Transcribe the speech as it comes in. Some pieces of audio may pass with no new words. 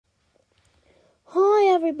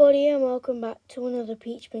everybody, and welcome back to another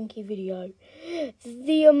Peach Pinky video.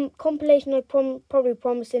 The compilation I probably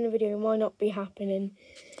promised in the video might not be happening,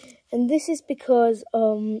 and this is because I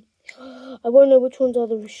won't know which ones are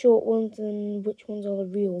the short ones and which ones are the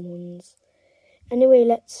real ones. Anyway,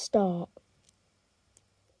 let's start.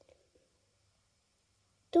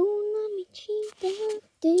 Don't let me cheat that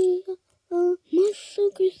day. My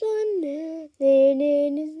sugar's on it. Then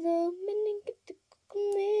is the minute to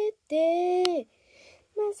come it.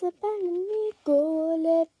 Masa panani go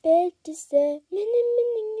le betise mini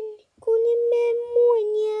kuni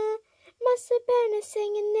memonia masa pana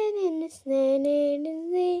singing in the snare no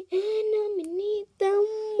mini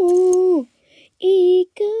tamu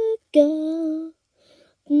ikaga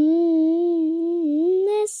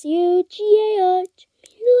S-U-G-A-R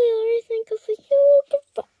think of a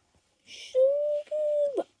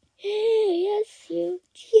sugar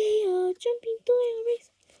S-U-G-A-R jumping to your race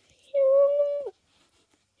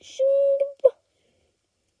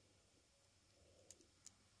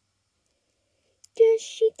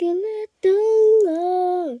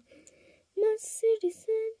Shikalatala, my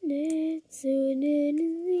citizen, it's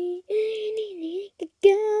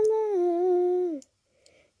Gala,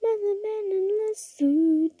 Mother Man and La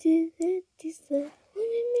Suit, it's a minute, it's a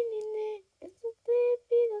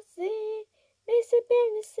baby, the sea, Basic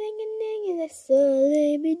Band is singing in the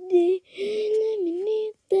celebrity, let me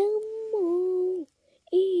need the moon,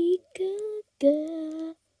 Ikaga.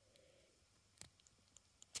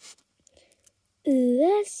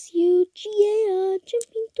 S-U-G-A-R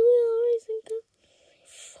jumping to your racing car.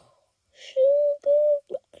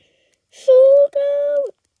 Sugar.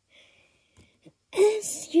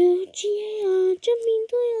 S-U-G-A-R jumping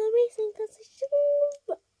to your racing car.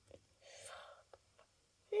 Sugar.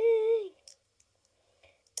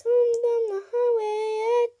 Come down the highway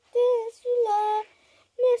at this light.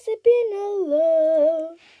 Messy being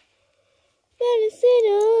alone. Better say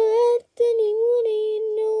no, let anyone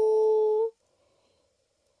know.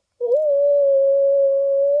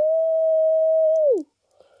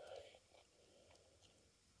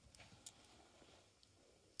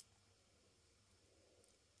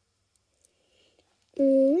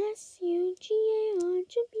 S-U-G-A-R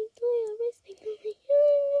jumping through your wrist.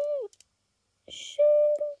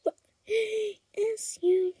 Sugar.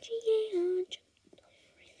 S-U-G-A-R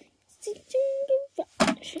jumping through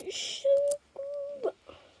your wrist. Sugar.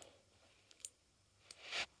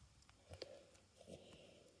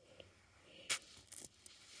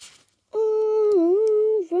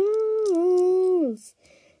 Oh, rose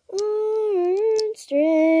aren't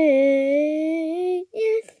straight.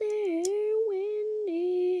 Yes, they're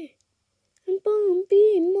windy and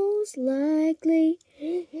bumpy, most likely.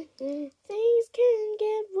 Things can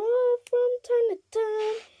get rough from time to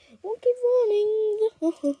time. Won't keep running.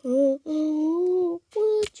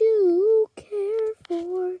 Would you care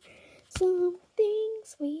for something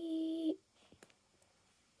sweet?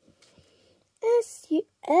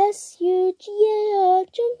 S-U-G-A-R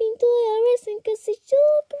jumping to your racing cause it's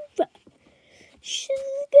sugar rush.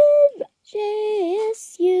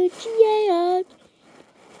 S-U-G-A-R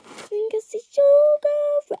cause it's sugar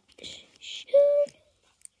rush.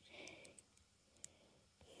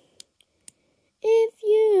 If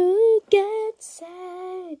you get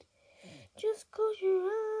sad, just close your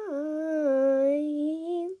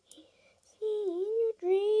eyes. See in your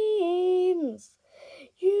dreams.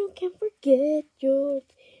 You can forget your.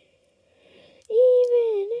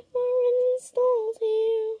 Even if our running stalls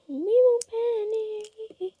here, we won't panic.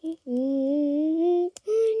 When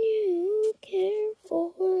you care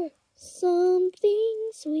for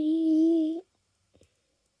something sweet.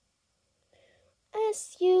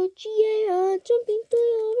 S-U-G-A-R jumping through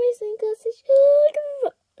your racing cause it's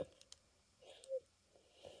sugar.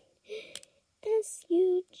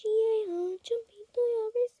 S-U-G-A-R jumping through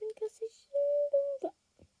your racing cause it's sugar.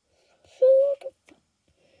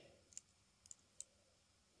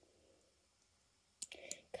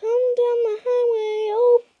 Come down the highway,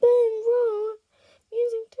 open road,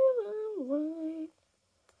 music to the right.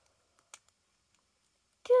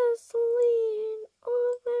 Gasoline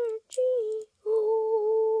of energy.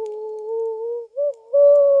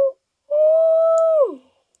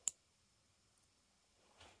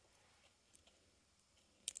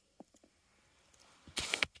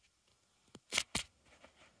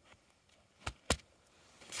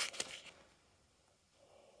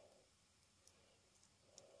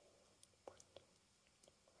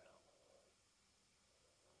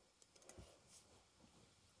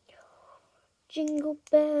 Jingle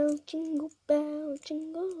bell, jingle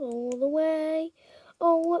all the way.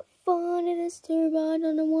 Oh, what fun it is to ride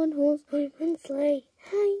on a one-horse open sleigh.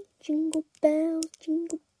 Hey, jingle bells,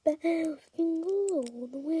 jingle all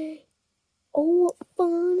the way. Oh, what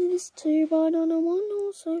fun it is to ride on a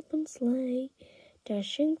one-horse open sleigh,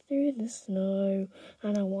 dashing through the snow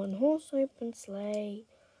on a one-horse open sleigh.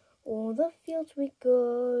 All the fields we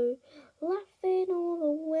go, laughing all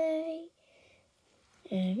the way.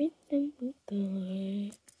 Everything we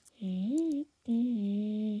go.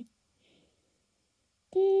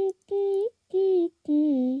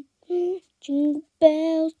 Jingle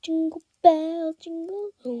bells, jingle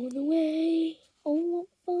all the way. Oh, what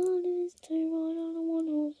fun it is to ride on a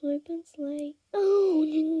one-horse open sleigh. Oh,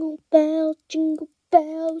 jingle bells, jingle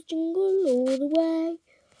all the way.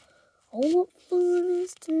 Oh, what fun it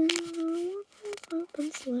is to ride on a one-horse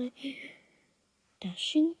open sleigh,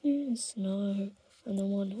 dashing through the snow on a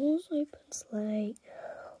one-horse open sleigh.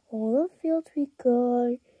 All the fields we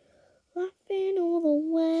go, laughing all the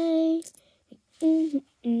way.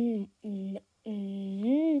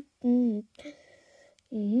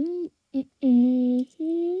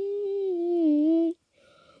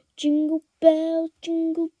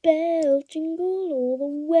 Jingle bells, jingle all the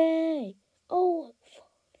way. Oh, what fun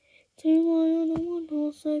to ride on a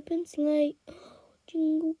one-horse open sleigh.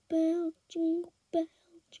 Jingle bells, jingle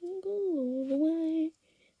all the way.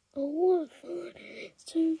 Oh, what fun it's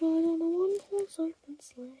to ride on a one-horse open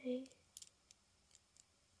sleigh.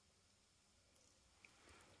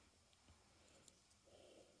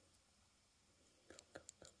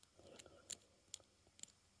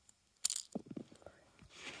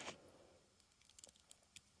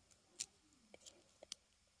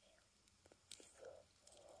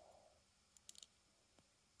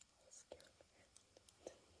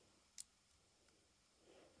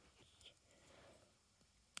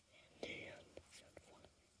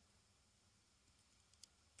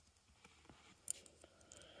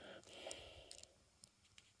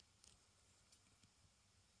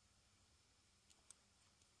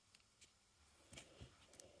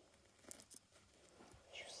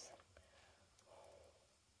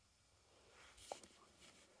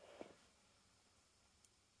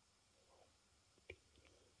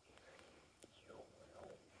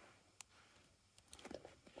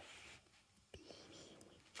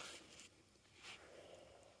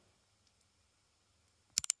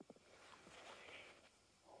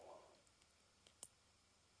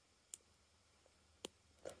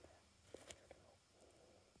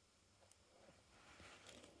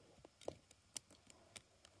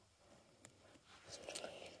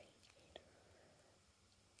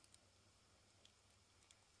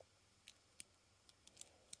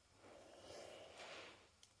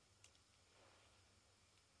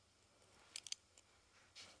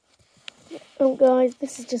 Oh guys,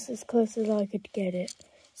 this is just as close as I could get it.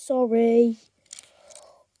 Sorry.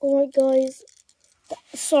 Alright guys,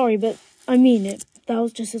 sorry, but I mean it. That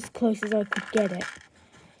was just as close as I could get it.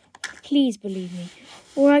 Please believe me.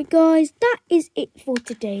 Alright guys, that is it for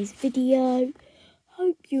today's video.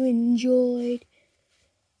 Hope you enjoyed.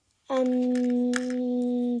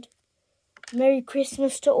 And Merry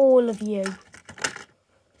Christmas to all of you.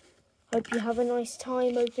 Hope you have a nice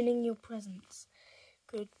time opening your presents.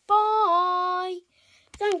 Goodbye.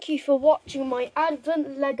 Thank you for watching my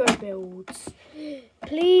Advent Lego builds.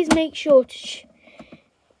 Please make sure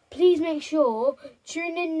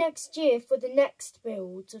tune in next year for the next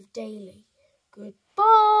builds of daily.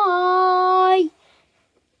 Goodbye.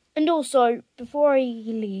 And also, before I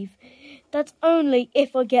leave, that's only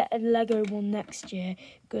if I get a Lego one next year.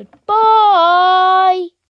 Goodbye.